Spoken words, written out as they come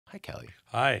Hi, Kelly.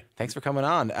 Hi. Thanks for coming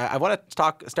on. I want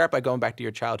to start by going back to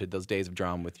your childhood, those days of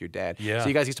drawing with your dad. Yeah. So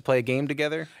you guys used to play a game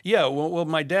together? Yeah. Well,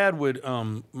 my dad would.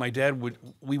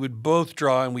 We would both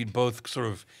draw, and we'd both sort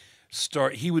of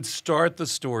start. He would start the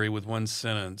story with one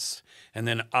sentence, and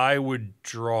then I would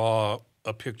draw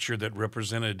a picture that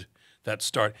represented that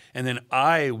start, and then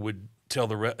I would tell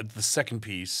the second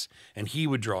piece, and he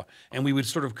would draw, and we would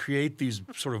sort of create these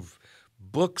sort of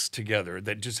books together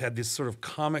that just had this sort of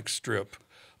comic strip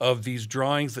of these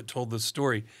drawings that told the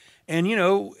story. And, you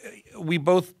know, we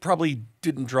both probably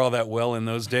didn't draw that well in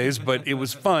those days, but it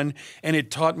was fun. And it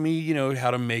taught me, you know,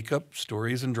 how to make up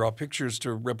stories and draw pictures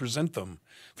to represent them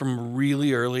from a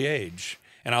really early age.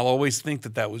 And I'll always think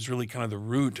that that was really kind of the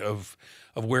root of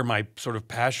where my sort of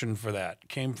passion for that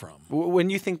came from.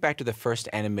 When you think back to the first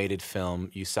animated film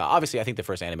you saw, obviously I think the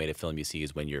first animated film you see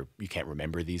is when you can't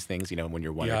remember these things, you know, when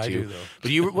you're one or two. Yeah, I do, though.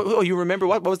 But you remember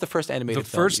what was the first animated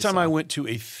film? The first time I went to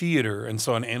a theater and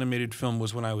saw an animated film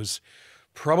was when I was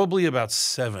probably about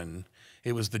 7.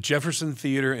 It was the Jefferson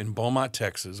Theater in Beaumont,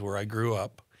 Texas, where I grew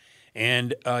up.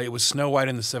 And it was Snow White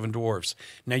and the Seven Dwarfs.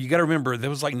 Now, you got to remember, that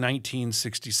was like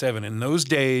 1967. In those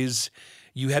days,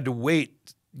 you had to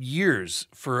wait years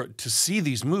to see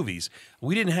these movies.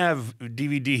 We didn't have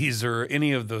DVDs or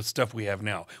any of the stuff we have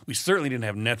now. We certainly didn't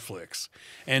have Netflix.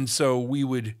 And so we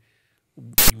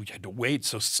had to wait.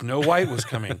 So Snow White was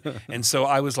coming. And so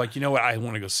I was like, you know what? I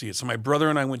want to go see it. So my brother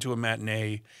and I went to a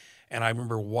matinee, and I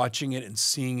remember watching it and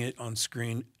seeing it on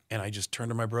screen. And I just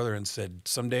turned to my brother and said,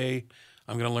 someday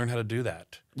I'm going to learn how to do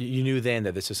that. You knew then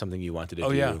that this is something you wanted to do.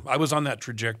 Oh, yeah. I was on that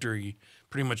trajectory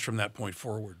pretty much from that point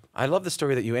forward. I love the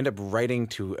story that you end up writing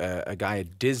to a guy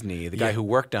at Disney, the guy who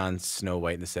worked on Snow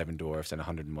White and the Seven Dwarfs and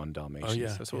 101 Dalmatians. Oh,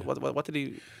 yeah. So what did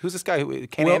he? Who's this guy?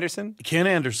 Ken Anderson? Ken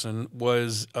Anderson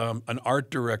was an art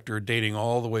director dating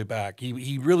all the way back.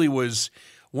 He really was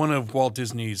one of Walt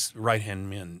Disney's right-hand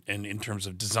men in terms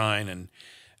of design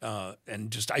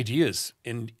and just ideas.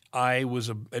 And I was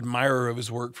an admirer of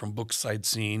his work from books I'd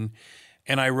seen.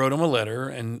 And I wrote him a letter.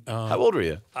 And how old were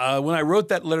you? When I wrote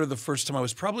that letter the first time, I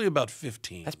was probably about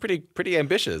 15. That's pretty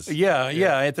ambitious. Yeah.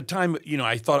 At the time, you know,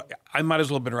 I thought I might as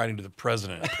well have been writing to the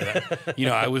president. You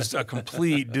know, I was a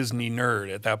complete Disney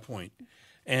nerd at that point.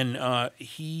 And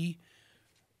he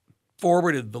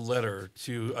forwarded the letter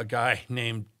to a guy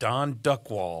named Don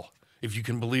Duckwall, if you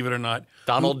can believe it or not.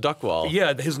 Donald Duckwall.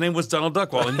 Yeah, his name was Donald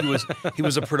Duckwall, and he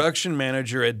was a production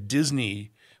manager at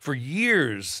Disney for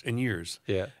years and years.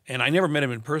 Yeah. And I never met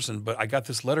him in person, but I got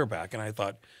this letter back, and I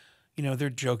thought, you know, they're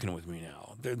joking with me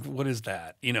now. What is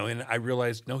that? You know, and I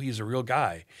realized, no, he's a real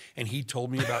guy, and he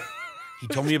told me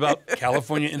about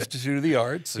California Institute of the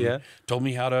Arts, and told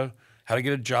me how to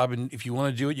get a job, and if you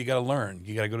want to do it, you got to learn.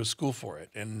 You got to go to school for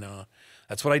it, and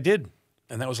that's what I did.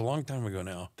 And that was a long time ago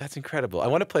now. That's incredible. I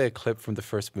want to play a clip from the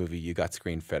first movie you got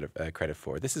screen credit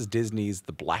for. This is Disney's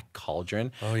The Black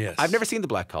Cauldron. Oh, yes. I've never seen The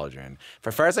Black Cauldron. For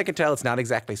as far as I can tell, it's not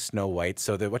exactly Snow White.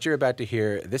 So what you're about to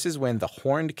hear, this is when the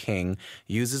Horned King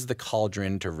uses the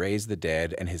cauldron to raise the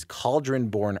dead, and his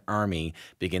cauldron-born army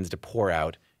begins to pour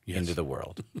out into the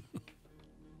world.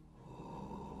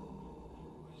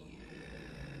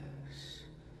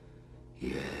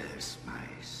 Yes, my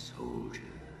soldiers.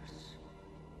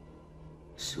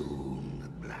 Soon the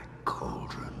black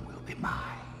cauldron will be mine.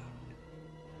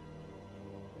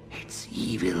 Its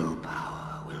evil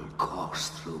power will course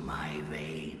through my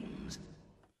veins.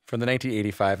 From the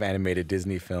 1985 animated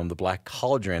Disney film, The Black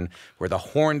Cauldron, where the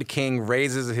Horned King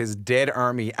raises his dead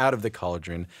army out of the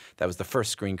cauldron. That was the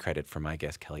first screen credit for my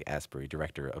guest, Kelly Asbury,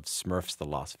 director of Smurfs the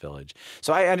Lost Village.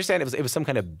 So I understand it was some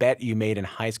kind of bet you made in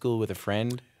high school with a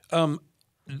friend?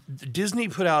 Disney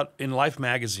put out in Life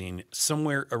magazine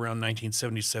somewhere around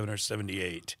 1977 or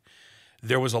 78.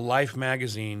 There was a Life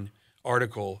magazine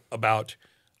article about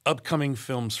upcoming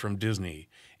films from Disney,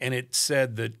 and it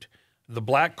said that The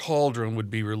Black Cauldron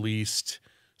would be released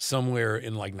somewhere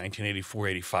in like 1984,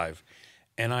 85.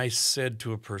 And I said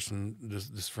to a person,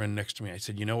 this friend next to me, I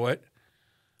said, you know what?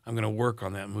 I'm going to work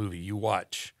on that movie. You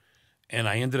watch. And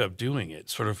I ended up doing it,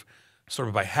 sort of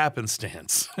by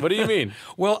happenstance. What do you mean?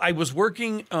 Well, I was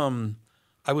working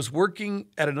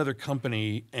at another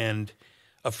company, and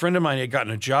a friend of mine had gotten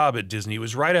a job at Disney. It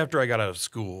was right after I got out of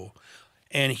school,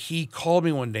 and he called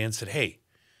me one day and said, "Hey,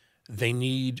 they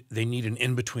need an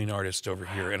in-between artist over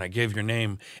here, and I gave your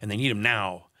name, and they need him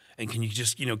now. And can you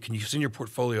just, can you send your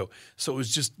portfolio?" So it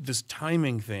was just this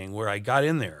timing thing where I got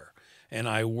in there, and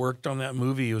I worked on that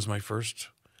movie. It was my first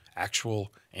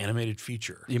actual animated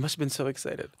feature. You must have been so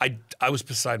excited. I was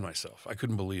beside myself. I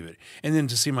couldn't believe it. And then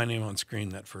to see my name on screen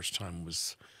that first time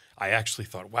I actually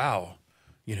thought, wow,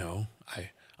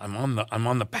 I'm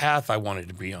on the path I wanted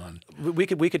to be on. We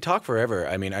could talk forever.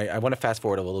 I mean, I want to fast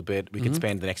forward a little bit. We Mm-hmm. could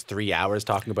spend the next 3 hours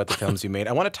talking about the films you made.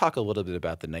 I want to talk a little bit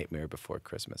about The Nightmare Before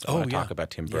Christmas. I want to talk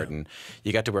about Tim Burton.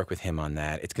 You got to work with him on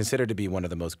that. It's considered to be one of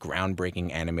the most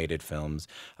groundbreaking animated films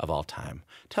of all time.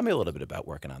 Tell me a little bit about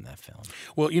working on that film.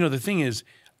 Well, the thing is,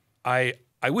 I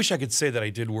wish I could say that I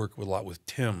did work a lot with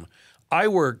Tim. I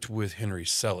worked with Henry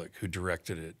Selick, who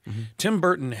directed it. Tim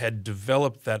Burton had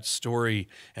developed that story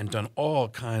and done all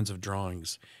kinds of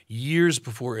drawings years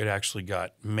before it actually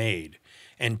got made.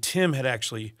 And Tim had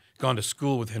actually gone to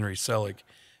school with Henry Selick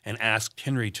and asked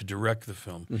Henry to direct the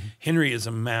film. Henry is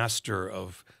a master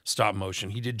of stop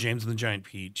motion. He did James and the Giant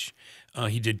Peach.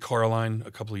 He did Coraline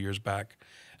a couple of years back.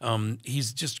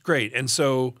 He's just great. And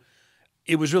so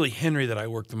it was really Henry that I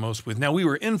worked the most with. Now, we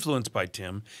were influenced by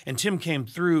Tim, and Tim came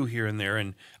through here and there,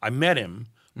 and I met him,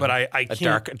 but I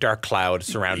can't... A dark cloud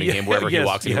surrounding him wherever he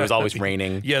walks. It was always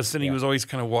raining. Yes, and he was always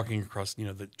kind of walking across,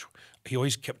 he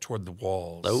always kept toward the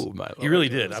walls. Oh, my Lord. He really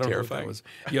did. I don't terrifying. know what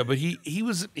that was. Yeah, but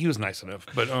he was nice enough,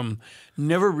 but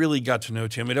never really got to know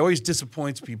Tim. It always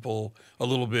disappoints people a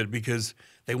little bit because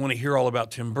they want to hear all about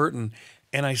Tim Burton,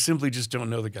 and I simply just don't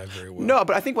know the guy very well. No,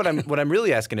 but I think what I'm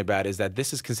really asking about is that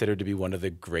this is considered to be one of the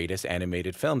greatest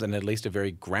animated films, and at least a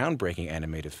very groundbreaking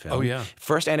animated film. Oh, yeah.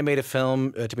 First animated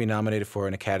film to be nominated for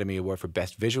an Academy Award for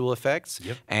Best Visual Effects.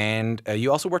 Yep. And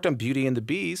you also worked on Beauty and the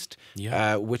Beast,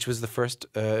 Yeah. which was the first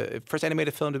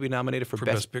animated film to be nominated for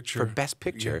Best Picture. For Best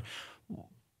Picture. Yeah.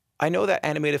 I know that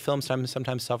animated films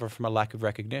sometimes suffer from a lack of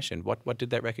recognition. What did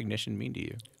that recognition mean to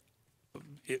you?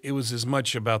 It was as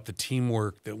much about the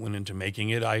teamwork that went into making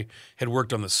it. I had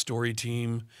worked on the story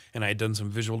team, and I had done some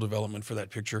visual development for that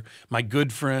picture. My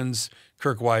good friends,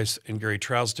 Kirk Weiss and Gary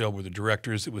Trousdale, were the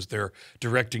directors. It was their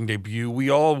directing debut. We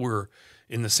all were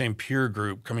in the same peer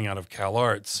group coming out of Cal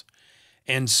Arts.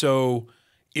 And so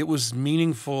it was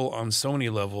meaningful on so many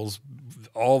levels,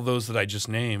 all those that I just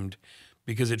named,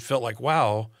 because it felt like,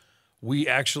 wow, we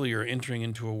actually are entering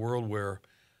into a world where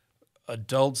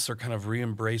adults are kind of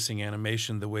re-embracing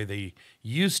animation the way they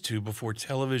used to before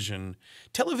television.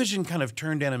 Television kind of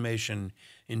turned animation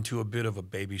into a bit of a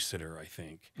babysitter, I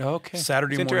think. Okay.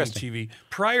 Saturday It's morning interesting. TV.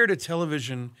 Prior to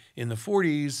television in the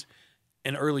 40s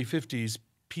and early 50s,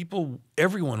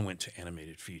 everyone went to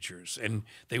animated features, and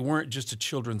they weren't just a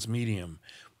children's medium.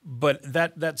 But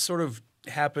that sort of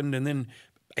happened, and then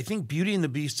I think Beauty and the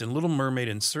Beast and Little Mermaid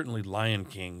and certainly Lion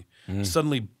King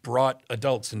suddenly brought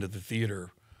adults into the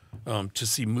theater to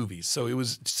see movies. So to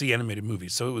see animated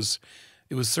movies. So it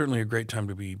was certainly a great time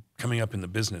to be coming up in the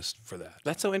business for that.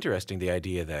 That's so interesting, the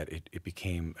idea that it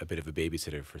became a bit of a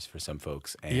babysitter for some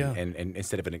folks, and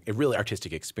instead of a really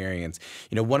artistic experience.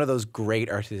 One of those great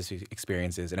artistic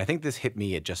experiences, and I think this hit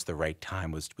me at just the right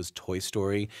time, was Toy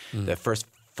Story, the first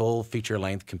full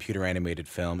feature-length computer-animated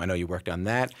film. I know you worked on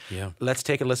that. Yeah. Let's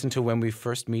take a listen to when we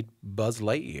first meet Buzz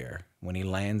Lightyear, when he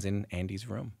lands in Andy's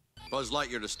room. Buzz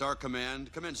Lightyear to Star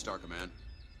Command. Come in, Star Command.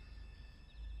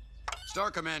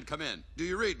 Star Command, come in. Do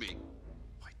you read me?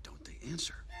 Why don't they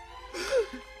answer?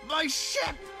 My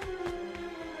ship!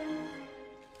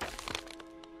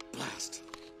 Blast.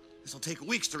 This'll take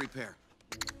weeks to repair.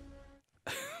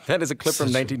 That is a clip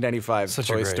from 1995,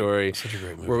 Toy Story, such a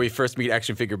great movie. where we first meet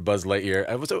action figure Buzz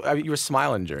Lightyear. You were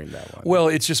smiling during that one. Well,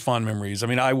 it's just fond memories. I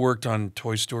mean, I worked on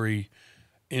Toy Story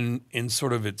in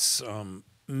sort of its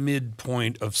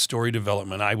midpoint of story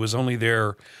development. I was only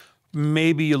there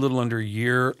maybe a little under a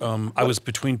year. I was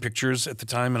between pictures at the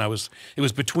time, and it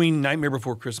was between Nightmare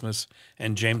Before Christmas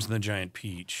and James and the Giant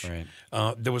Peach.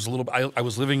 Right. There was a little. I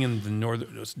was living in the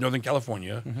Northern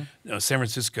California. San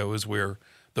Francisco is where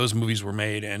those movies were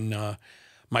made, and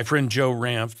my friend Joe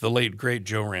Ranft, the late great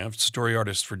Joe Ranft, story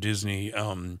artist for Disney,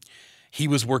 he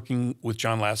was working with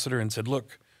John Lasseter and said,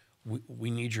 "Look, we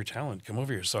need your talent. Come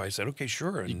over here." So I said, "Okay,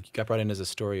 sure." And You got brought in as a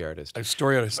story artist. a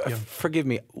story artist. Yeah. Forgive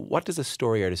me, what does a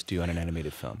story artist do on an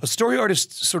animated film? A story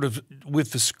artist, sort of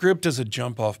with the script as a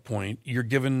jump-off point, you're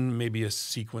given maybe a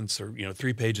sequence or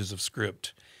 3 pages of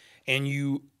script, and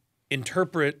you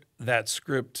interpret that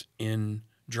script in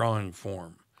drawing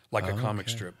form, like a comic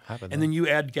strip. How about And then you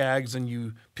add gags and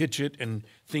you pitch it, and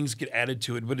things get added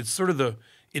to it. But it's sort of the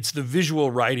visual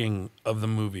writing of the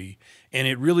movie, and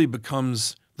it really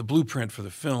becomes the blueprint for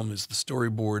the film is the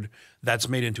storyboard that's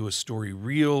made into a story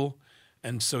reel.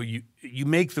 And so you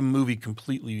make the movie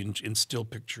completely in still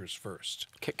pictures first.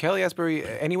 Kelly Asbury,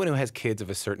 anyone who has kids of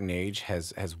a certain age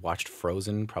has watched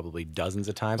Frozen probably dozens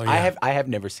of times. Oh, yeah. I have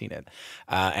never seen it.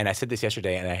 And I said this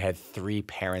yesterday, and I had 3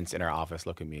 parents in our office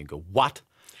look at me and go, "What?"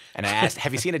 And I asked,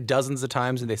 have you seen it dozens of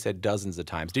times? And they said dozens of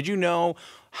times. Did you know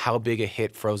how big a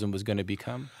hit Frozen was going to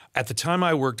become? At the time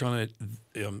I worked on it,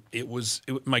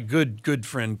 my good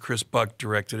friend Chris Buck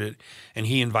directed it, and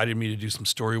he invited me to do some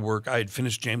story work. I had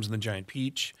finished James and the Giant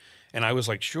Peach, and I was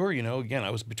like, sure, again, I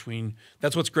was between.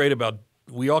 That's what's great about,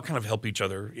 we all kind of help each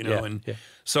other,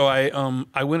 So I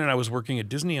went and I was working at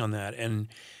Disney on that, and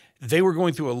they were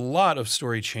going through a lot of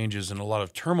story changes and a lot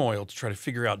of turmoil to try to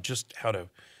figure out just how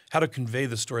to convey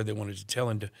the story they wanted to tell,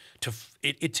 and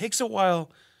it takes a while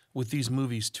with these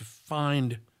movies to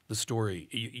find the story.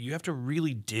 You have to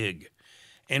really dig.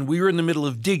 And we were in the middle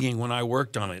of digging when I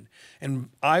worked on it. And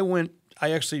I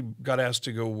actually got asked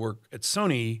to go work at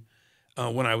Sony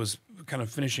when I was kind of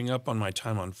finishing up on my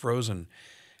time on Frozen.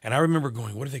 And I remember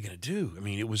going, what are they going to do? I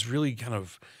mean, it was really kind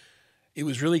of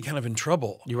in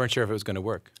trouble. You weren't sure if it was going to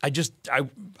work.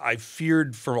 I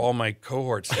feared for all my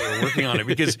cohorts that were working on it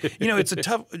because, it's a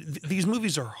tough, these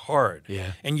movies are hard.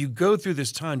 Yeah. And you go through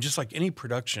this time just like any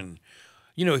production.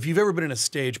 If you've ever been in a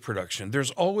stage production,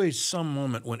 there's always some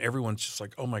moment when everyone's just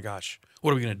like, "Oh my gosh,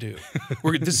 what are we going to do?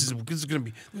 This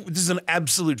is an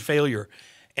absolute failure."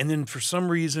 And then for some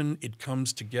reason, it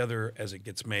comes together as it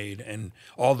gets made, and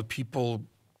all the people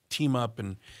team up.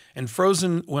 And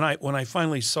Frozen, when I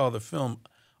finally saw the film,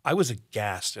 I was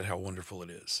aghast at how wonderful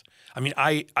it is. I mean,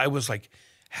 I was like,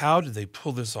 how did they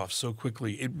pull this off so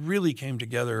quickly? It really came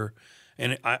together.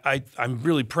 And I'm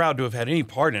really proud to have had any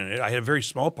part in it. I had a very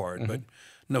small part, but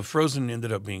no, Frozen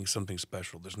ended up being something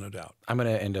special. There's no doubt. I'm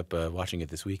going to end up watching it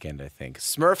this weekend, I think.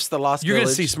 Smurfs the Lost Village. You're going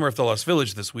to see Smurf the Lost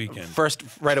Village this weekend. First,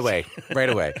 right away.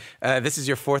 This is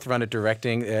your fourth run at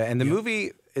directing, and the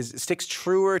movie sticks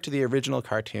truer to the original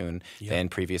cartoon than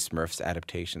previous Smurfs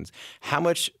adaptations. How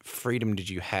much freedom did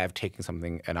you have taking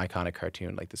an iconic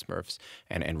cartoon like the Smurfs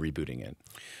and rebooting it?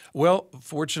 Well,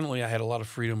 fortunately, I had a lot of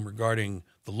freedom regarding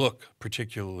the look,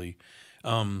 particularly.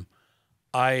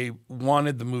 I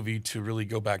wanted the movie to really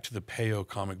go back to the Peyo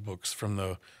comic books from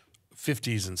the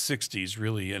 50s and 60s,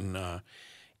 really. And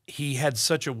he had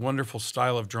such a wonderful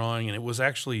style of drawing, and it was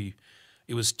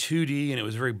 2D, and it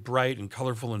was very bright and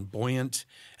colorful and buoyant.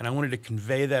 And I wanted to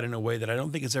convey that in a way that I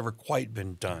don't think it's ever quite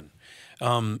been done.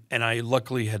 And I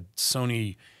luckily had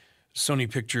Sony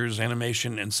Pictures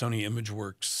Animation and Sony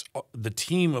Imageworks. The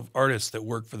team of artists that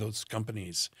work for those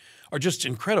companies are just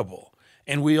incredible.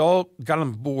 And we all got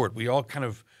on board. We all kind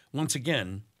of, once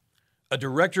again, a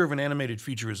director of an animated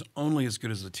feature is only as good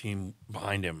as the team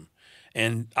behind him.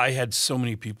 And I had so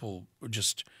many people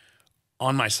just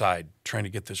on my side trying to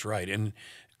get this right. And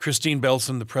Christine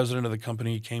Belson, the president of the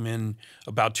company, came in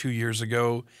about 2 years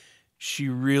ago. She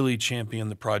really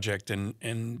championed the project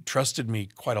and trusted me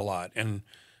quite a lot. And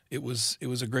it was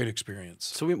a great experience.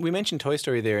 So we mentioned Toy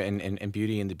Story there and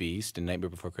Beauty and the Beast and Nightmare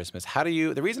Before Christmas.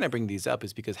 The reason I bring these up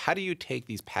is because how do you take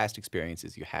these past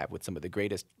experiences you have with some of the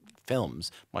greatest films,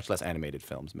 much less animated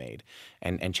films made,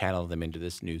 and channel them into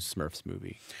this new Smurfs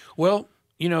movie? Well,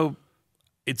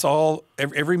 it's all,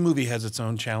 every movie has its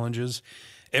own challenges.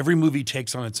 Every movie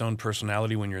takes on its own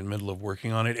personality when you're in the middle of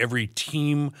working on it. Every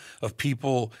team of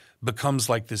people becomes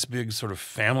like this big sort of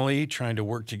family trying to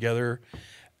work together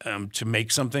to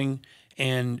make something,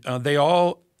 and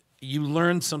you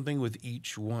learn something with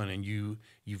each one, and you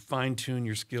fine-tune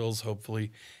your skills,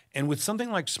 hopefully. And with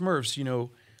something like Smurfs,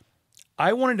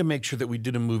 I wanted to make sure that we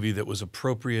did a movie that was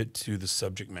appropriate to the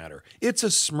subject matter. It's a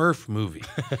Smurf movie.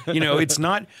 It's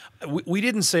not, we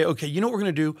didn't say, okay, you know what we're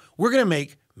going to do? We're going to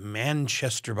make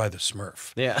Manchester by the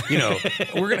Smurf. Yeah.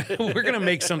 We're gonna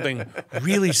make something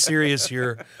really serious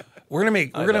here. We're gonna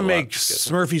make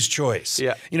Smurfy's Choice.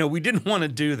 Yeah. We didn't want to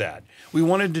do that. We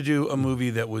wanted to do a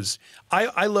movie that was.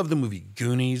 I love the movie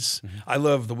Goonies. Mm-hmm. I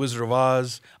love The Wizard of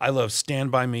Oz. I love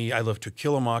Stand by Me. I love To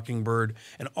Kill a Mockingbird.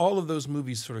 And all of those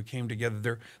movies sort of came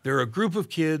together. They're a group of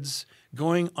kids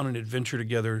going on an adventure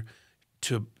together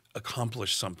to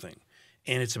accomplish something,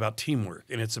 and it's about teamwork,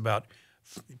 and it's about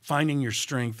finding your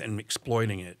strength and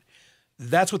exploiting it.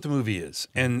 That's what the movie is.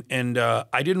 And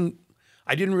I didn't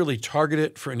really target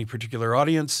it for any particular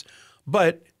audience,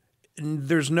 but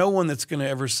there's no one that's going to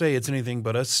ever say it's anything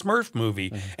but a Smurf movie.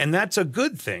 Mm-hmm. And that's a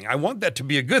good thing. I want that to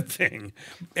be a good thing.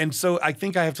 And so I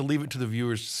think I have to leave it to the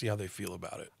viewers to see how they feel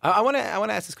about it. I want to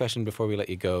ask this question before we let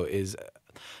you go is,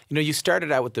 you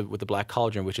started out with the Black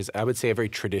Cauldron, which is, I would say, a very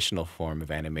traditional form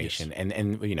of animation, yes.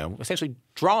 and essentially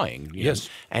drawing. Yes.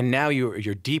 And now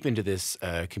you're deep into this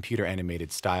computer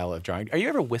animated style of drawing. Are you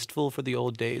ever wistful for the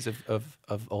old days of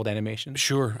old animation?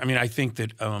 Sure. I mean, I think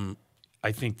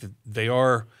that they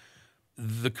are.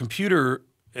 The computer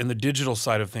and the digital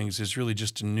side of things is really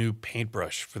just a new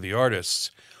paintbrush for the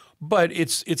artists. But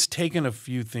it's taken a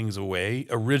few things away.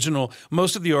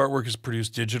 Most of the artwork is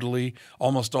produced digitally.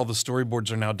 Almost all the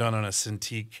storyboards are now done on a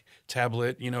Cintiq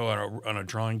tablet, on a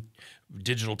drawing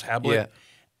digital tablet. Yeah.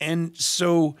 And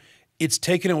so it's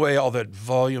taken away all that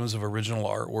volumes of original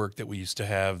artwork that we used to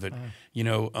have that,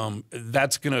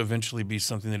 that's going to eventually be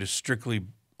something that is strictly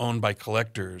owned by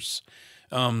collectors.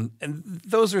 And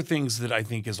those are things that I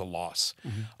think is a loss.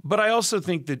 Mm-hmm. But I also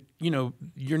think that,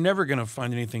 you're never going to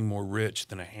find anything more rich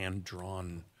than a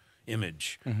hand-drawn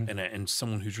image and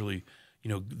someone who's really,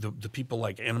 the people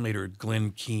like animator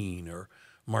Glenn Keane or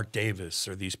Mark Davis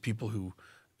or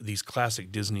these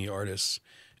classic Disney artists,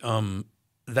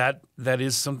 that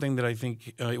is something that I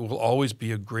think it will always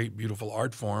be a great, beautiful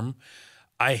art form.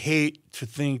 I hate to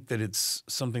think that it's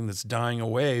something that's dying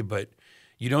away, but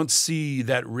you don't see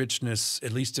that richness,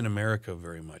 at least in America,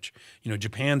 very much.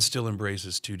 Japan still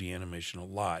embraces 2D animation a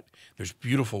lot. There's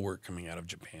beautiful work coming out of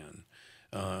Japan.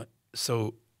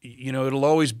 So it'll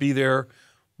always be there,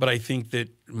 but I think that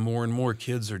more and more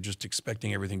kids are just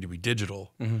expecting everything to be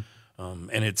digital. Mm-hmm.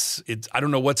 And it's I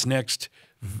don't know what's next.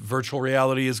 Virtual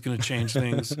reality is going to change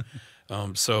things.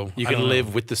 So you can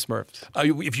live with the Smurfs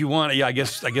if you want. Yeah, I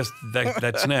guess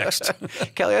that's next.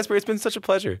 Kelly Asbury, it's been such a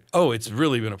pleasure. Oh, it's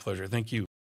really been a pleasure. Thank you.